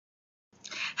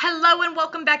Hello and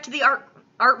welcome back to the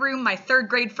art room, my third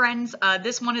grade friends.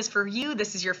 This one is for you.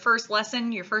 This is your first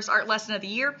lesson, your first art lesson of the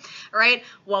year. All right,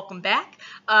 welcome back.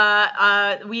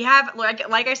 We have,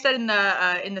 like I said in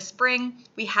the spring,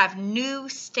 we have new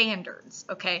standards.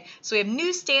 Okay, so we have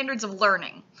new standards of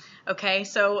learning. Okay,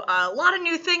 so a lot of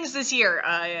new things this year.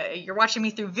 You're watching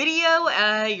me through video,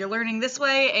 you're learning this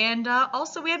way, and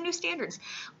also we have new standards.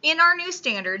 In our new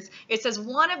standards, it says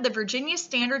one of the Virginia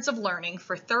Standards of Learning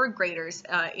for third graders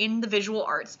in the visual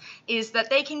arts is that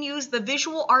they can use the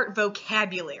visual art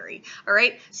vocabulary. All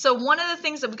right, so one of the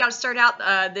things that we've got to start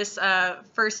out this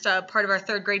first part of our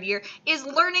third grade year is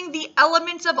learning the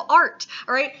elements of art.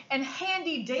 All right, and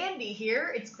handy dandy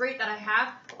here, it's great that I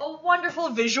have a wonderful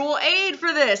visual aid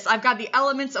for this. I've got the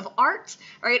elements of art.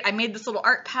 All right, I made this little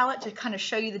art palette to kind of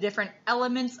show you the different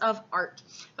elements of art.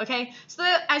 Okay, so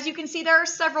as you can see, there are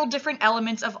several different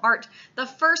elements of art. The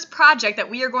first project that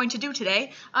we are going to do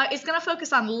today is going to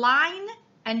focus on line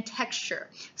and texture.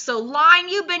 So line,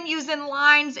 you've been using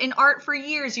lines in art for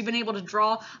years. You've been able to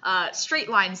draw straight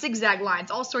lines, zigzag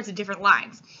lines, all sorts of different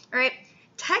lines. All right,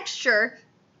 texture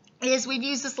is, we've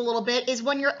used this a little bit, is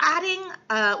when you're adding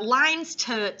lines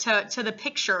to the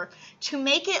picture to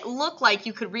make it look like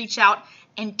you could reach out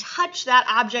and touch that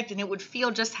object and it would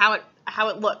feel just how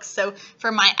it looks. So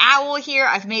for my owl here,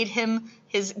 I've made him,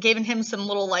 given him some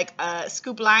little like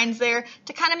scoop lines there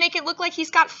to kind of make it look like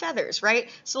he's got feathers, right?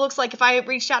 So it looks like if I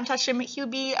reached out and touched him, he would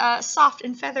be soft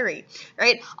and feathery,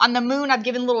 right? On the moon, I've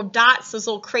given little dots, those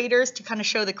little craters to kind of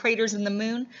show the craters in the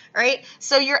moon, right?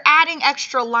 So you're adding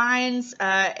extra lines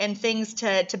and things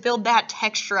to build that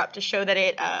texture up to show that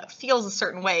it feels a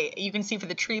certain way. You can see for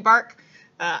the tree bark,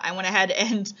 I went ahead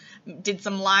and did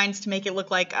some lines to make it look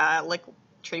like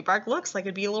tree bark looks like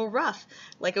it'd be a little rough,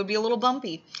 like it would be a little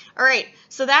bumpy. All right,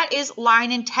 so that is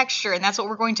line and texture, and that's what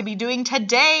we're going to be doing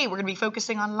today. We're going to be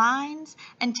focusing on lines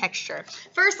and texture.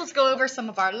 First, let's go over some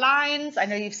of our lines. I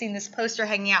know you've seen this poster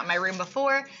hanging out in my room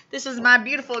before. This is my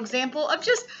beautiful example of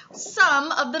just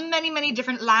some of the many, many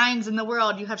different lines in the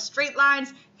world. You have straight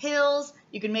lines, hills,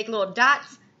 you can make little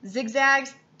dots,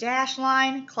 zigzags, dash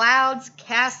line, clouds,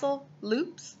 castle,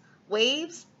 loops,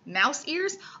 waves, mouse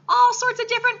ears, all sorts of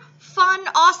different fun,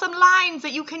 awesome lines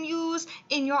that you can use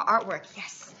in your artwork.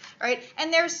 Yes. All right.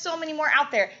 And there's so many more out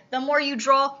there. The more you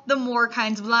draw, the more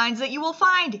kinds of lines that you will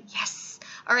find. Yes.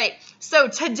 All right. So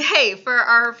today, for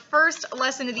our first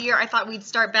lesson of the year, I thought we'd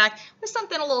start back with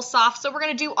something a little soft. So we're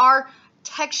going to do our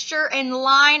texture and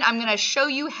line. I'm going to show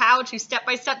you how to step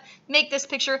by step make this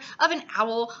picture of an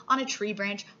owl on a tree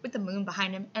branch with the moon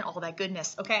behind him and all that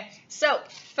goodness. Okay, so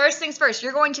first things first,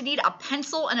 you're going to need a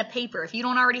pencil and a paper. If you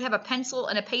don't already have a pencil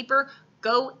and a paper,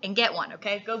 go and get one.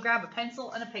 Okay, go grab a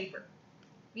pencil and a paper.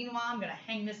 Meanwhile, I'm going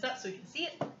to hang this up so you can see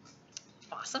it.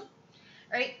 Awesome.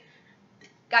 All right,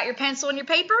 got your pencil and your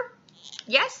paper?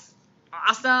 Yes?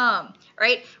 Awesome.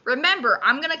 Right? Remember,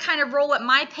 I'm going to kind of roll at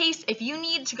my pace. If you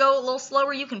need to go a little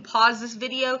slower, you can pause this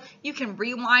video. You can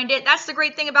rewind it. That's the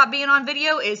great thing about being on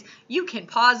video is you can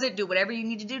pause it, do whatever you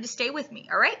need to do to stay with me.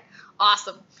 All right?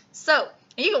 Awesome. So,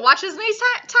 you can watch as many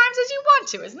times as you want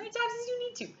to, as many times as you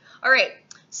need to. All right.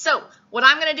 So, what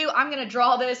I'm going to do, I'm going to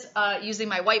draw this using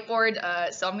my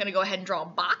whiteboard. So, I'm going to go ahead and draw a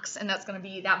box, and that's going to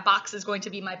be, that box is going to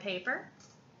be my paper.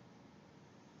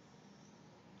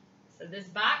 So, this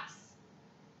box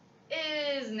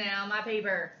is now my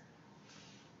paper.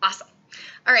 Awesome.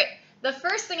 All right, the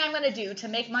first thing I'm going to do to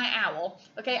make my owl,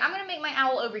 okay, I'm going to make my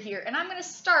owl over here, and I'm going to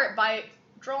start by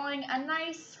drawing a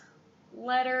nice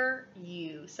letter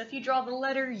U. So if you draw the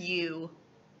letter U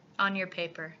on your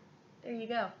paper, there you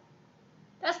go.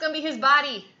 That's going to be his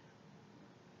body.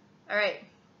 All right.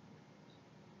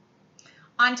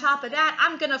 On top of that,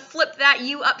 I'm going to flip that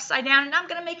U upside down, and I'm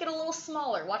going to make it a little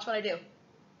smaller. Watch what I do.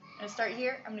 I'm going to start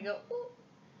here. I'm going to go, ooh,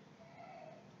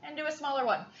 and do a smaller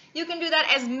one. You can do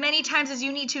that as many times as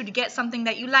you need to get something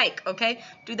that you like, okay?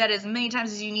 Do that as many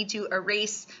times as you need to.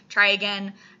 Erase, try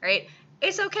again, all right?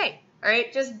 It's okay, all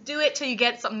right? Just do it till you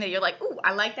get something that you're like, ooh,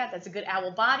 I like that. That's a good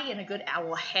owl body and a good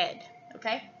owl head,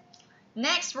 okay?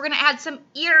 Next, we're going to add some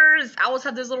ears. Owls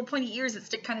have those little pointy ears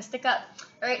that kind of stick up.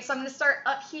 All right, so I'm going to start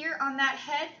up here on that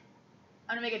head.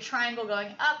 I'm going to make a triangle going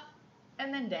up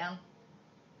and then down.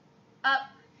 Up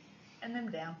and then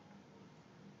down.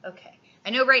 Okay. I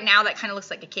know right now that kind of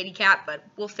looks like a kitty cat, but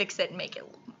we'll fix it and make it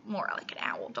more like an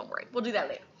owl. Don't worry. We'll do that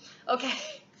later. Okay.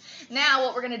 Now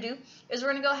what we're going to do is we're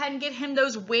going to go ahead and give him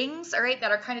those wings, all right,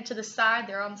 that are kind of to the side.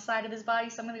 They're on the side of his body.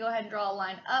 So I'm going to go ahead and draw a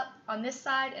line up on this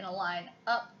side and a line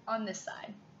up on this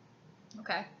side.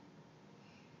 Okay.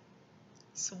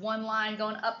 So one line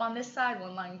going up on this side,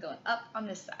 one line going up on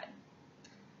this side.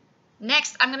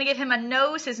 Next, I'm going to give him a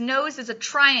nose. His nose is a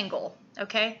triangle,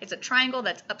 okay? It's a triangle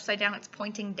that's upside down. It's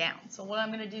pointing down. So what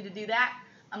I'm going to do that,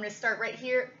 I'm going to start right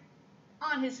here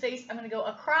on his face. I'm going to go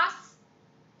across,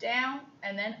 down,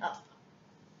 and then up.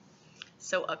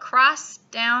 So across,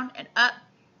 down, and up.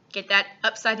 Get that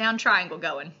upside down triangle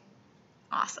going.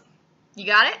 Awesome. You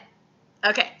got it?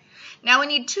 Okay. Now we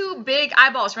need two big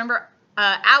eyeballs. Remember,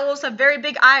 owls have very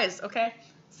big eyes, okay?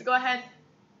 So go ahead.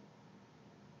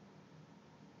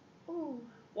 Ooh,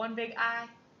 one big eye,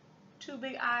 two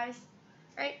big eyes,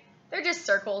 right? They're just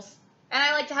circles. And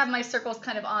I like to have my circles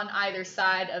kind of on either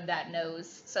side of that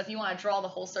nose. So if you want to draw the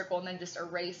whole circle and then just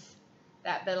erase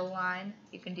that bit of line,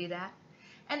 you can do that.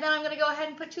 And then I'm going to go ahead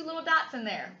and put two little dots in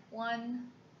there. 1,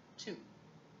 2.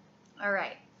 All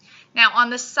right. Now on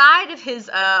the side of his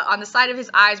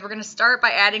eyes, we're going to start by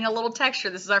adding a little texture.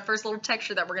 This is our first little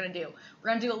texture that we're going to do.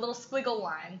 We're going to do a little squiggle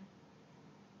line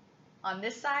on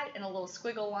this side and a little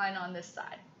squiggle line on this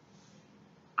side.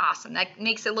 Awesome. That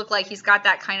makes it look like he's got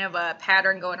that kind of a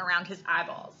pattern going around his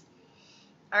eyeballs.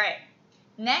 All right.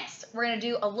 Next, we're going to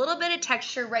do a little bit of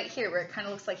texture right here where it kind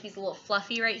of looks like he's a little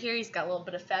fluffy right here. He's got a little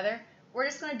bit of feather. We're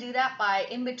just going to do that by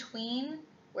in between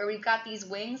where we've got these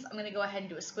wings. I'm going to go ahead and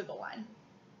do a squiggle line.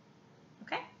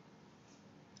 Okay?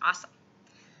 Awesome.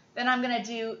 Then I'm going to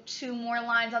do 2 more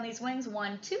lines on these wings.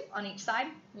 1, 2 on each side.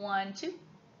 1, 2.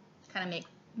 Kind of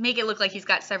make it look like he's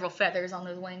got several feathers on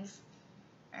those wings.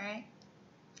 All right?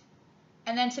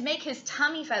 And then to make his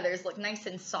tummy feathers look nice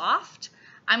and soft,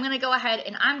 I'm going to go ahead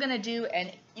and I'm going to do,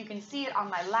 and you can see it on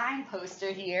my line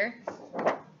poster here,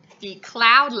 the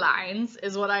cloud lines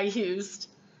is what I used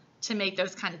to make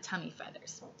those kind of tummy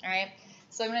feathers. All right?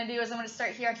 So what I'm going to do is I'm going to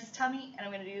start here on his tummy, and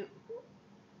I'm going to do,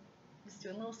 just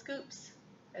doing little scoops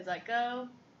as I go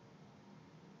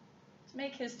to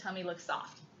make his tummy look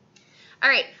soft. All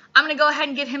right, I'm going to go ahead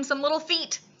and give him some little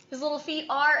feet. His little feet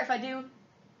are, if I do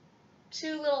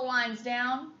 2 little lines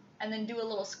down and then do a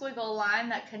little squiggle line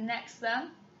that connects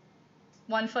them.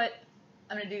 1 foot,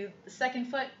 I'm going to do the second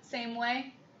foot, same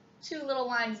way. 2 little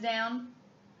lines down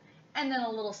and then a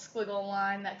little squiggle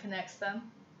line that connects them.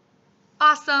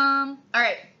 Awesome. All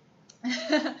right.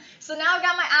 So now I've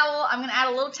got my owl. I'm going to add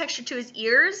a little texture to his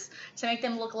ears to make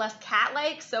them look less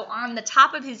cat-like. So on the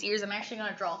top of his ears, I'm actually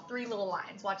going to draw 3 little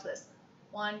lines. Watch this.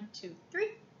 1, 2, 3.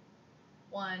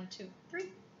 1, 2, 3. So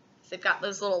they've got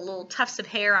those little tufts of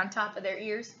hair on top of their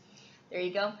ears. There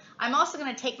you go. I'm also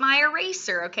going to take my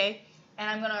eraser, okay, and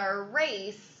I'm going to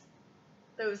erase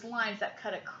those lines that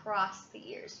cut across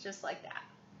the ears, just like that.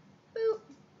 Boop.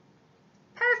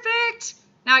 Perfect.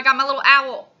 Now I got my little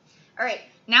owl. All right,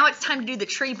 now it's time to do the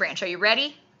tree branch. Are you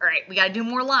ready? All right, we got to do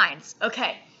more lines.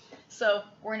 Okay, so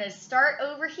we're going to start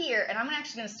over here, and I'm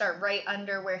actually going to start right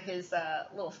under where his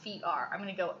little feet are. I'm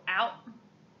going to go out.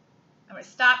 I'm going to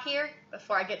stop here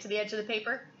before I get to the edge of the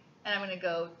paper, and I'm going to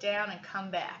go down and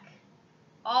come back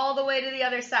all the way to the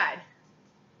other side.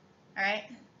 All right?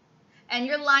 And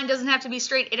your line doesn't have to be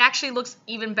straight. It actually looks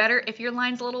even better if your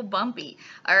line's a little bumpy,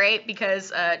 all right?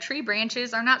 Because tree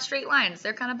branches are not straight lines.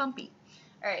 They're kind of bumpy.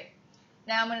 All right.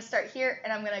 Now I'm going to start here,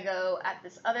 and I'm going to go at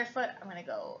this other foot. I'm going to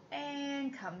go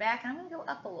and come back, and I'm going to go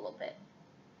up a little bit.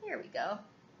 Here we go.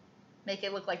 Make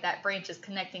it look like that branch is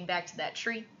connecting back to that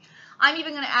tree. I'm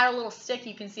even going to add a little stick.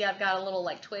 You can see I've got a little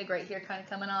like twig right here kind of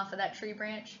coming off of that tree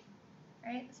branch.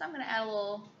 All right, so I'm going to add a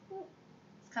little,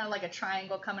 it's kind of like a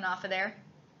triangle coming off of there.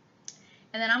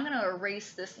 And then I'm going to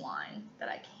erase this line that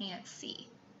I can't see.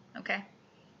 Okay,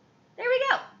 there we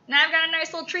go. Now I've got a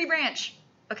nice little tree branch.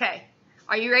 Okay,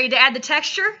 are you ready to add the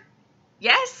texture?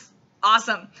 Yes?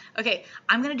 Awesome. Okay,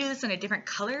 I'm going to do this in a different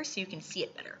color so you can see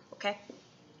it better. Okay.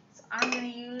 I'm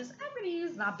going to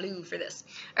use my blue for this.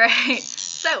 All right,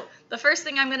 so the first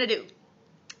thing I'm going to do,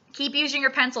 keep using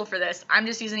your pencil for this. I'm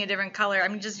just using a different color.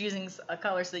 I'm just using a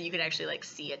color so that you can actually like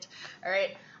see it. All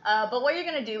right, but what you're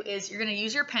going to do is you're going to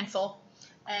use your pencil,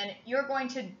 and you're going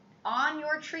to, on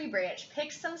your tree branch,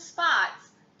 pick some spots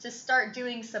to start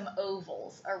doing some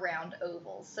ovals around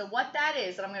ovals. So what that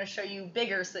is, and I'm going to show you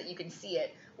bigger so that you can see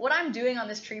it. What I'm doing on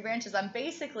this tree branch is I'm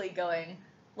basically going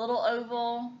little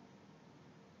oval,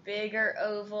 bigger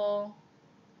oval,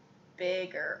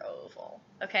 bigger oval,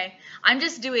 okay? I'm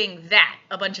just doing that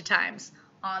a bunch of times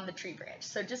on the tree branch.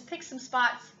 So just pick some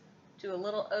spots, do a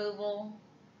little oval,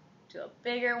 do a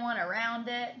bigger one around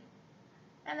it,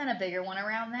 and then a bigger one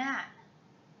around that.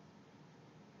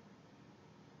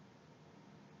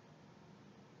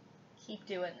 Keep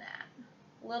doing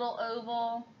that. Little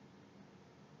oval,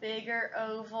 bigger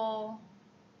oval.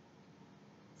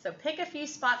 So pick a few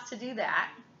spots to do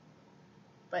that.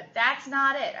 But that's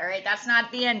not it, all right? That's not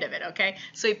the end of it, okay?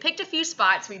 So we picked a few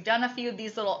spots. We've done a few of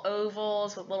these little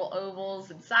ovals with little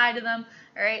ovals inside of them,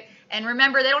 all right? And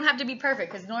remember, they don't have to be perfect,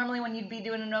 because normally when you'd be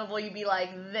doing an oval, you'd be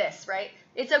like this, right?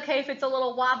 It's okay if it's a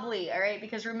little wobbly, all right?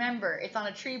 Because remember, it's on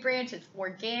a tree branch, it's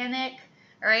organic,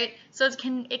 all right? So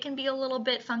it can be a little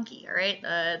bit funky, all right?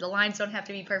 The lines don't have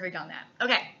to be perfect on that.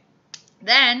 Okay,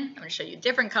 then I'm going to show you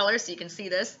different colors so you can see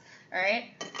this, all right?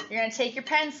 You're going to take your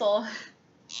pencil,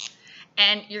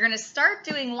 and you're going to start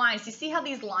doing lines. You see how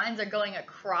these lines are going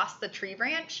across the tree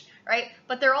branch, right?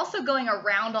 But they're also going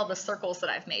around all the circles that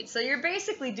I've made. So you're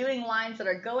basically doing lines that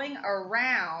are going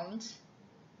around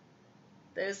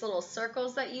those little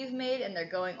circles that you've made, and they're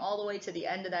going all the way to the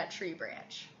end of that tree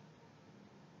branch.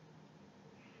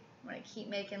 I'm going to keep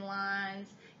making lines.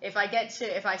 If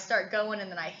I start going and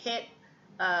then I hit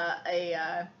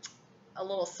a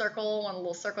little circle, one of the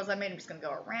little circles I made, I'm just going to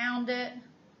go around it,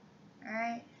 all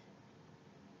right?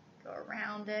 Go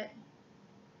around it.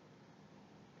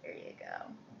 There you go.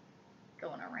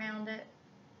 Going around it.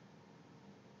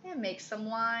 And make some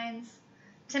lines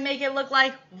to make it look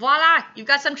like, voila, you've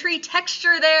got some tree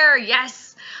texture there.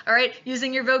 Yes. All right.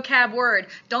 Using your vocab word.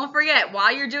 Don't forget,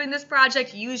 while you're doing this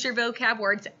project, use your vocab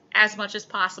words as much as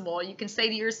possible. You can say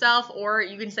to yourself, or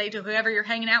you can say to whoever you're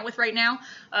hanging out with right now,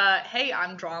 hey,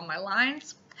 I'm drawing my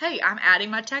lines. Hey, I'm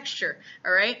adding my texture,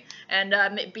 all right? And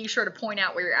be sure to point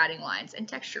out where you're adding lines and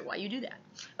texture while you do that.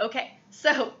 Okay,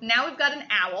 so now we've got an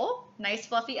owl, nice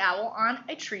fluffy owl on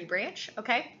a tree branch,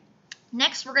 okay?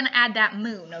 Next, we're gonna add that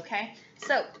moon, okay?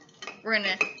 So we're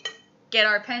gonna get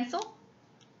our pencil.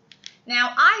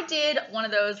 Now, I did one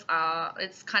of those,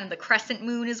 it's kind of the crescent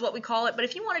moon is what we call it, but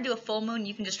if you wanna do a full moon,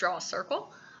 you can just draw a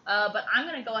circle. But I'm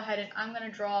gonna go ahead and I'm gonna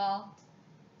draw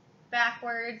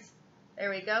backwards.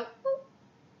 There we go. Boop.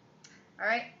 All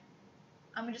right,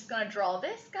 I'm just going to draw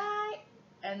this guy,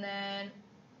 and then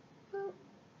boop,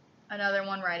 another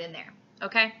one right in there,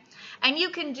 okay? And you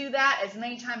can do that as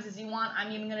many times as you want.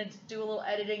 I'm even going to do a little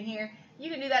editing here. You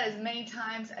can do that as many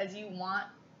times as you want.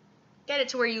 Get it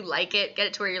to where you like it. Get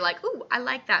it to where you're like, ooh, I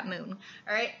like that moon,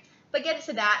 all right? But get it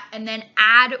to that, and then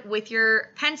add with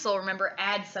your pencil. Remember,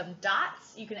 add some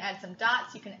dots. You can add some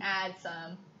dots. You can add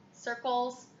some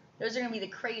circles. Those are going to be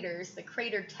the craters, the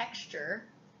crater texture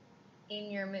in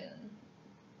your moon.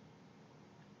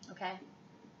 Okay,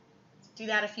 do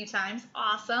that a few times.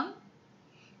 Awesome.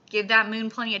 Give that moon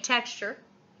plenty of texture.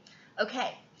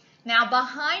 Okay, now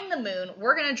behind the moon,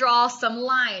 we're going to draw some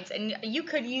lines, and you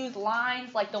could use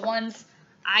lines like the ones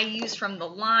I use from the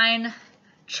line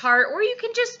chart, or you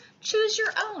can just choose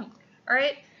your own, all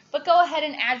right? But go ahead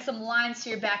and add some lines to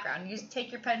your background. You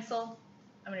take your pencil.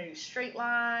 I'm going to do straight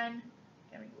line.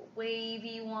 I'm going to do a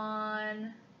wavy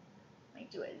one. Might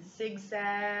do a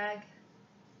zigzag.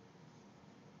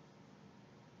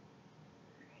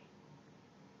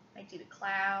 Might do the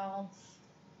clouds.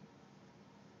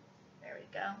 There we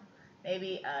go.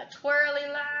 Maybe a twirly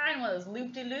line, one of those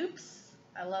loop-de-loops.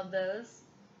 I love those.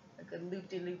 A good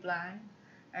loop-de-loop line.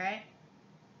 All right.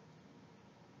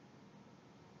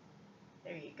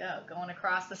 There you go, going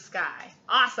across the sky.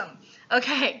 Awesome.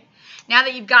 Okay, now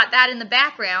that you've got that in the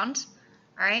background,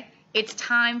 all right, it's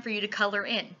time for you to color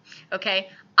in, okay?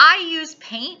 I use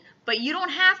paint, but you don't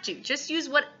have to. Just use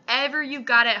whatever you've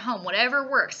got at home, whatever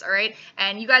works, all right?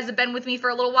 And you guys have been with me for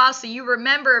a little while, so you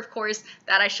remember, of course,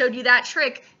 that I showed you that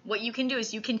trick. What you can do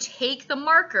is you can take the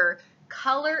marker,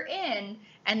 color in,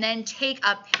 and then take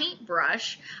a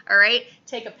paintbrush, all right?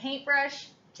 Take a paintbrush,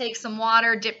 take some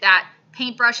water, dip that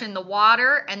paintbrush in the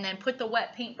water, and then put the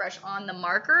wet paintbrush on the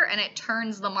marker, and it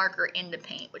turns the marker into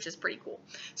paint, which is pretty cool.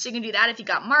 So you can do that if you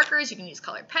got markers. You can use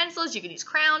colored pencils, you can use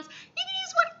crowns, you can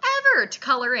use whatever to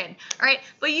color in, all right?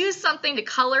 But use something to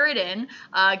color it in,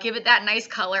 give it that nice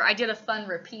color. I did a fun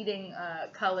repeating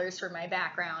colors for my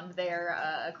background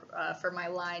there, for my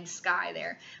lined sky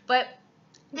there. But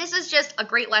this is just a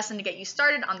great lesson to get you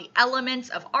started on the elements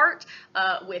of art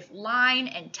with line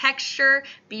and texture.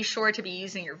 Be sure to be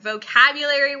using your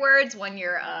vocabulary words when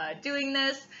you're doing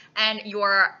this. And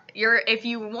if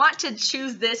you want to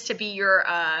choose this to be your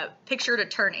picture to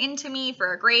turn into me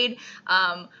for a grade,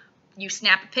 you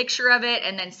snap a picture of it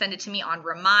and then send it to me on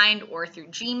Remind or through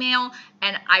Gmail.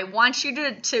 And I want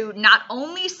you to not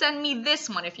only send me this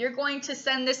one. If you're going to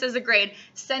send this as a grade,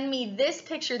 send me this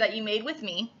picture that you made with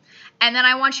me. and then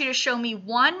I want you to show me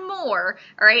one more,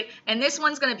 all right? And this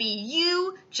one's gonna be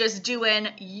you just doing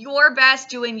your best,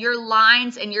 doing your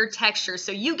lines and your textures.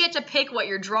 So you get to pick what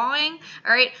you're drawing,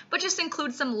 all right? But just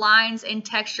include some lines and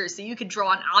textures. So you could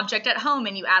draw an object at home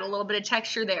and you add a little bit of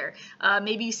texture there.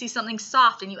 Maybe you see something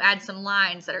soft and you add some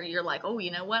lines that are, you're like, oh,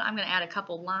 you know what? I'm gonna add a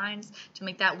couple lines to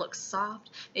make that look soft.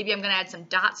 Maybe I'm gonna add some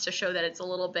dots to show that it's a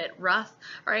little bit rough,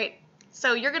 all right?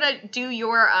 So you're gonna do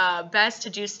your best to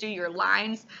just do your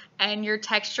lines and your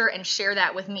texture and share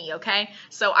that with me, okay?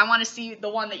 So I want to see the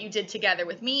one that you did together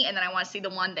with me, and then I want to see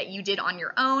the one that you did on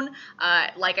your own.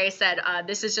 Like I said,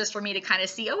 this is just for me to kind of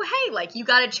see, oh, hey, like you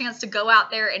got a chance to go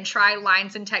out there and try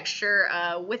lines and texture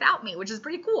without me, which is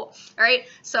pretty cool, all right?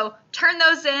 So turn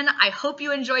those in. I hope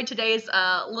you enjoyed today's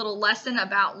little lesson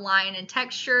about line and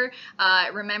texture.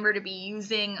 Remember to be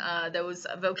using those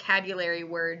vocabulary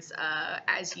words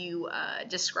as you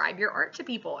describe your art to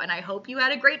people, and I hope you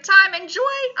had a great time. Enjoy!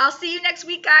 I'll see you next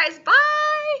week, guys.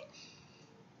 Bye!